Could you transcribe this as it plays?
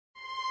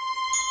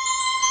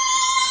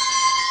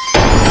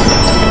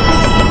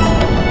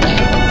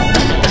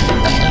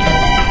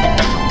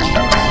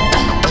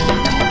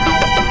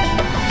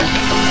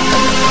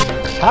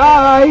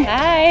Hi.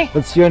 Hi.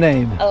 What's your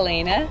name?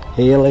 Elena.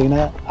 Hey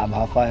Elena, I'm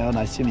Rafael.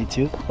 Nice to meet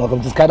you.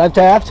 Welcome to Skydive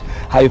Taft.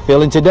 How you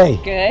feeling today?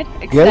 Good.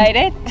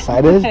 Excited? Good?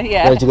 Excited?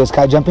 Yeah. Ready to go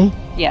sky jumping?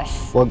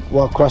 Yes.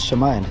 What crossed your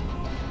mind?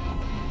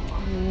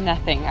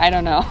 Nothing. I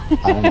don't know.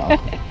 I don't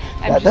know.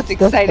 I'm just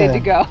excited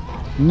to go.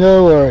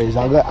 No worries.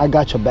 I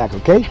got your back,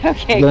 okay?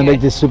 Okay, We're gonna good.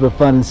 make this super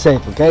fun and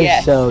safe, okay?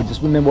 Yes. So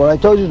just remember what I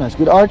told you. Nice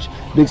good arch,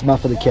 big smile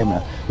for the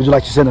camera. Would you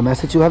like to send a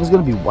message to whoever's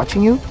gonna be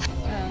watching you?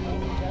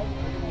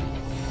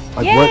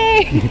 Like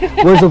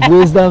Yay! Words of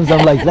wisdom.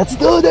 I'm like, let's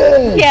do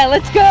this! Yeah,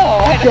 let's go.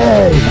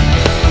 Okay.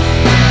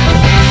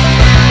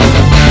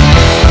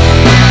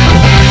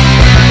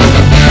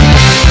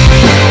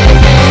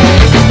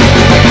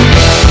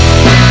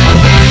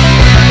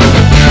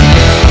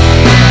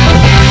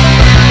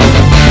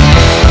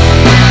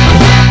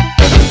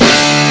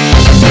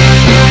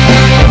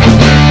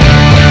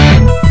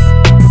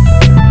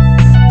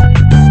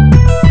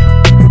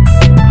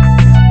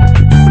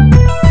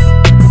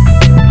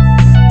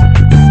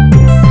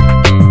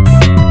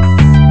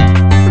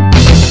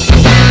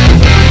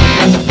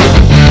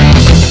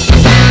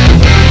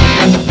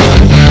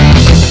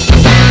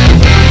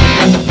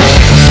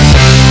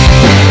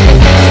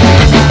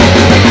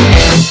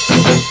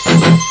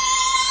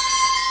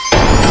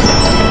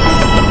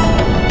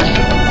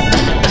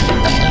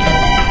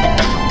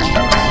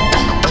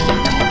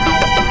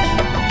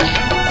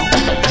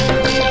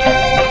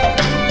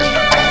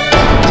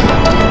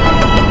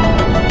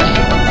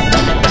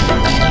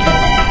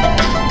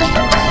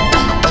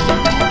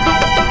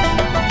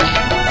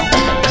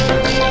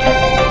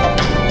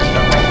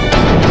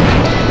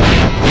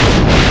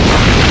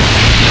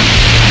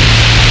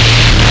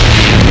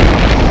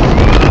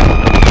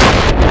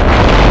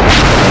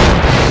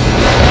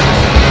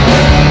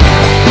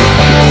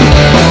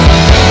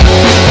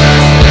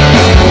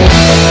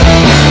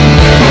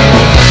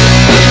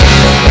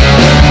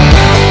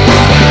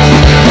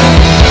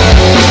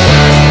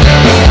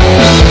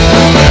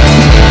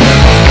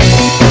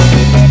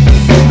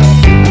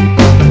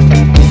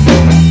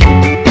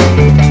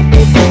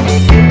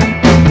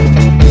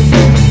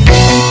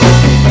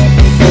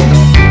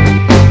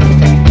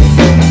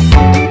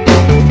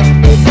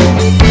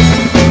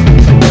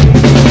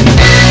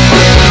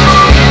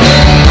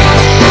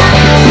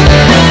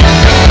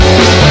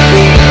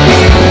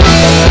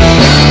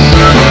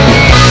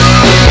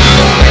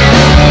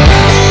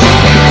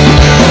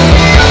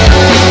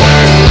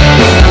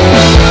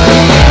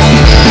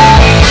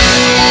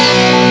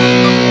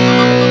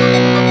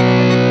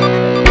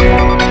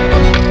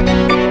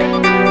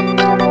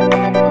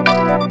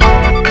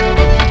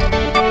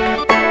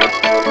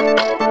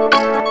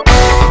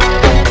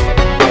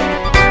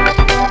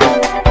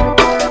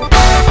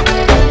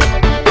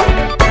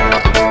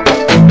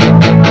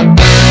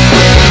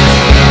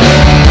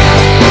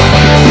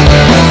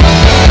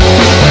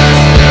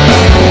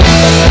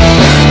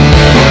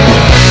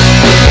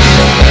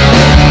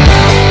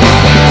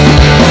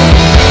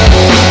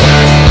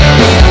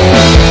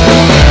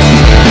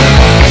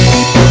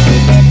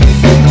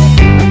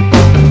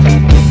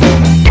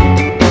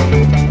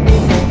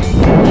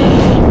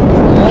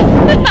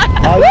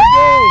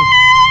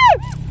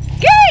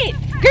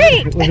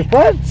 Was it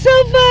fun?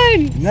 So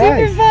fun!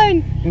 Nice. Super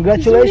fun!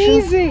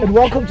 Congratulations and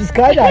welcome to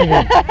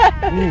skydiving.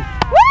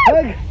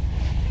 Hug.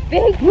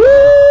 Thank you.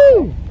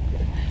 Woo!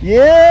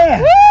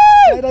 Yeah! Woo!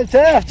 Skydive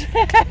Taft.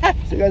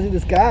 See you guys in the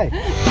sky.